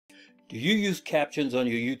Do you use captions on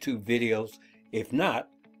your YouTube videos? If not,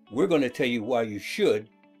 we're going to tell you why you should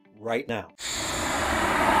right now.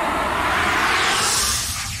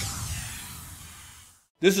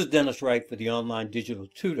 This is Dennis Wright for the Online Digital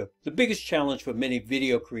Tutor. The biggest challenge for many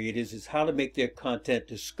video creators is how to make their content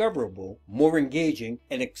discoverable, more engaging,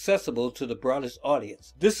 and accessible to the broadest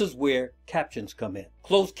audience. This is where captions come in.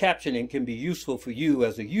 Closed captioning can be useful for you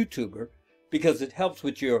as a YouTuber because it helps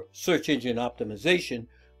with your search engine optimization,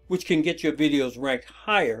 which can get your videos ranked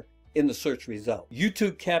higher in the search result.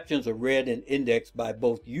 YouTube captions are read and indexed by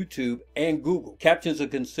both YouTube and Google. Captions are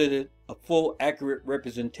considered a full, accurate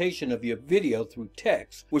representation of your video through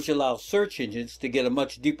text, which allows search engines to get a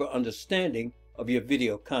much deeper understanding of your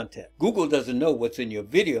video content. Google doesn't know what's in your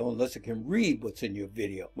video unless it can read what's in your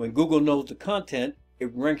video. When Google knows the content,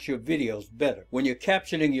 it ranks your videos better. When you're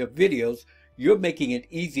captioning your videos, you're making it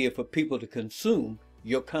easier for people to consume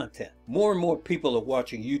your content. More and more people are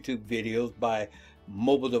watching YouTube videos by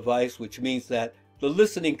mobile device, which means that the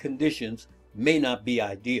listening conditions may not be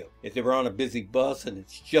ideal. If they're on a busy bus and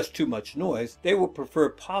it's just too much noise, they will prefer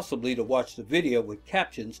possibly to watch the video with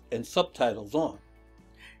captions and subtitles on.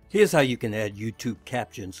 Here's how you can add YouTube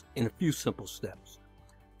captions in a few simple steps.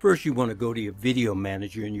 First, you want to go to your video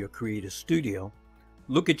manager in your Creator Studio,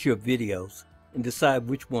 look at your videos, and decide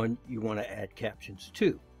which one you want to add captions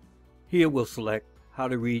to. Here we'll select how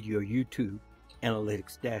to read your YouTube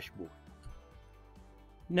Analytics dashboard.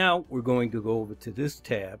 Now we're going to go over to this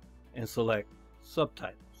tab and select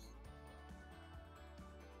Subtitles.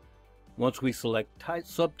 Once we select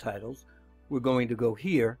Subtitles, we're going to go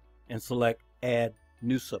here and select Add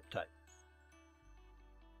New Subtitles.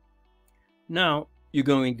 Now you're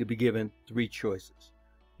going to be given three choices.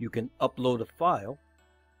 You can upload a file,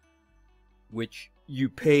 which you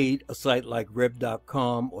paid a site like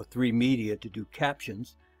Rev.com or 3Media to do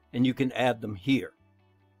captions, and you can add them here.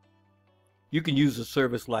 You can use a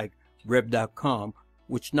service like Rev.com,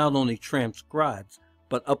 which not only transcribes,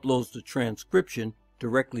 but uploads the transcription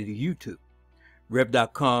directly to YouTube.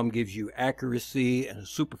 Rev.com gives you accuracy and a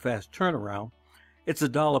super fast turnaround. It's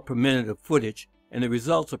 $1 per minute of footage, and the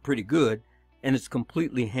results are pretty good, and it's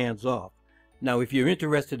completely hands-off. Now, if you're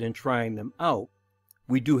interested in trying them out,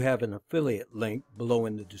 we do have an affiliate link below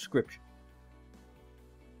in the description.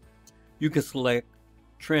 You can select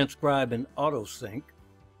Transcribe and Auto Sync.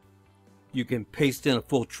 You can paste in a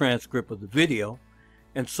full transcript of the video,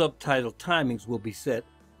 and subtitle timings will be set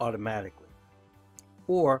automatically.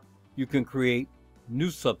 Or you can create new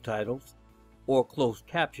subtitles or closed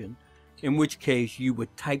caption, in which case you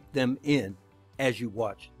would type them in as you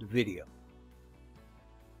watch the video.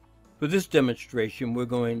 For this demonstration, we're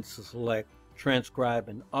going to select Transcribe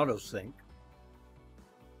and Auto Sync.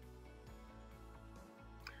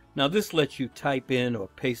 Now this lets you type in or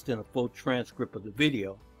paste in a full transcript of the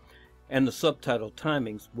video, and the subtitle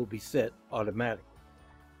timings will be set automatically.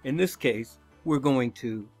 In this case, we're going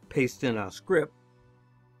to paste in our script,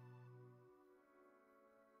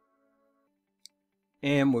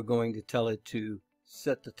 and we're going to tell it to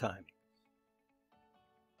set the timing.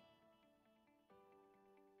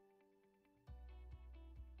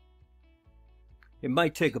 It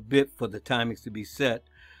might take a bit for the timings to be set,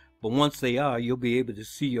 but once they are, you'll be able to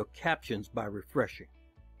see your captions by refreshing.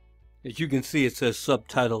 As you can see, it says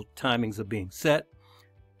subtitle timings are being set.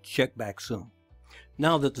 Check back soon.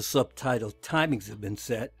 Now that the subtitle timings have been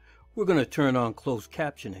set, we're going to turn on closed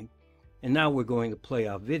captioning, and now we're going to play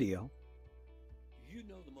our video. Do you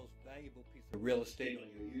know the most valuable piece of real estate on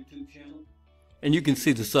your YouTube channel? And you can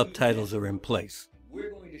see the subtitles are in place.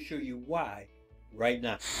 We're going to show you why right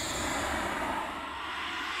now.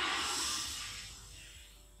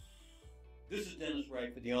 This is Dennis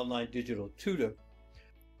Wright for the Online Digital Tutor.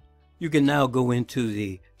 You can now go into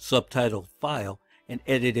the subtitle file and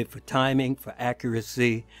edit it for timing, for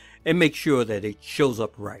accuracy, and make sure that it shows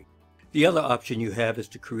up right. The other option you have is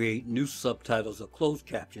to create new subtitles or closed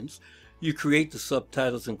captions. You create the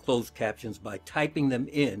subtitles and closed captions by typing them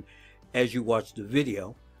in as you watch the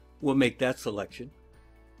video. We'll make that selection.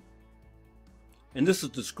 And this is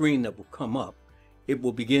the screen that will come up. It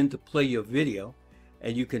will begin to play your video,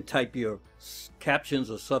 and you can type your captions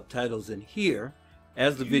or subtitles in here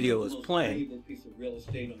as the video is playing. Piece of real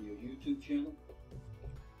estate on your YouTube channel.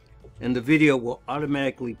 And the video will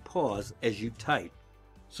automatically pause as you type,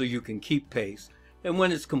 so you can keep pace. And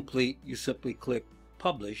when it's complete, you simply click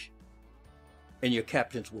Publish, and your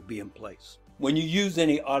captions will be in place. When you use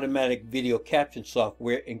any automatic video caption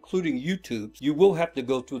software, including YouTube's, you will have to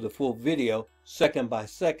go through the full video second by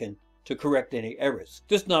second to correct any errors.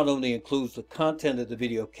 This not only includes the content of the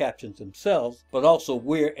video captions themselves, but also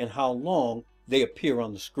where and how long they appear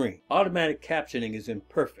on the screen. Automatic captioning is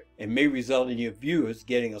imperfect and may result in your viewers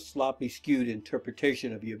getting a sloppy, skewed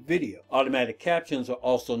interpretation of your video. Automatic captions are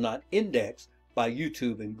also not indexed by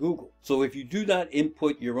YouTube and Google. So if you do not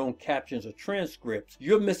input your own captions or transcripts,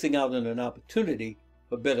 you're missing out on an opportunity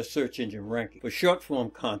for better search engine ranking. For short form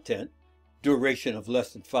content, duration of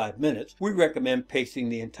less than 5 minutes, we recommend pasting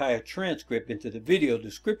the entire transcript into the video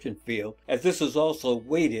description field, as this is also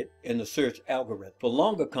weighted in the search algorithm. For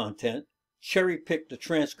longer content, cherry pick the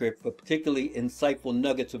transcript for particularly insightful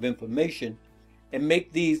nuggets of information and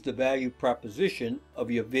make these the value proposition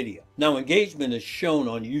of your video. Now, engagement is shown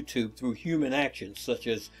on YouTube through human actions such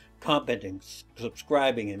as commenting,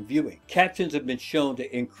 subscribing, and viewing. Captions have been shown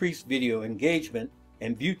to increase video engagement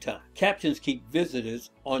and view time. Captions keep visitors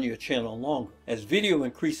on your channel longer. As video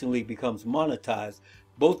increasingly becomes monetized,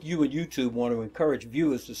 both you and YouTube want to encourage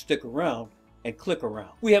viewers to stick around and click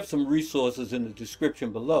around. We have some resources in the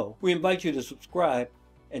description below. We invite you to subscribe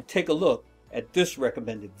and take a look at this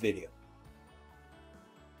recommended video.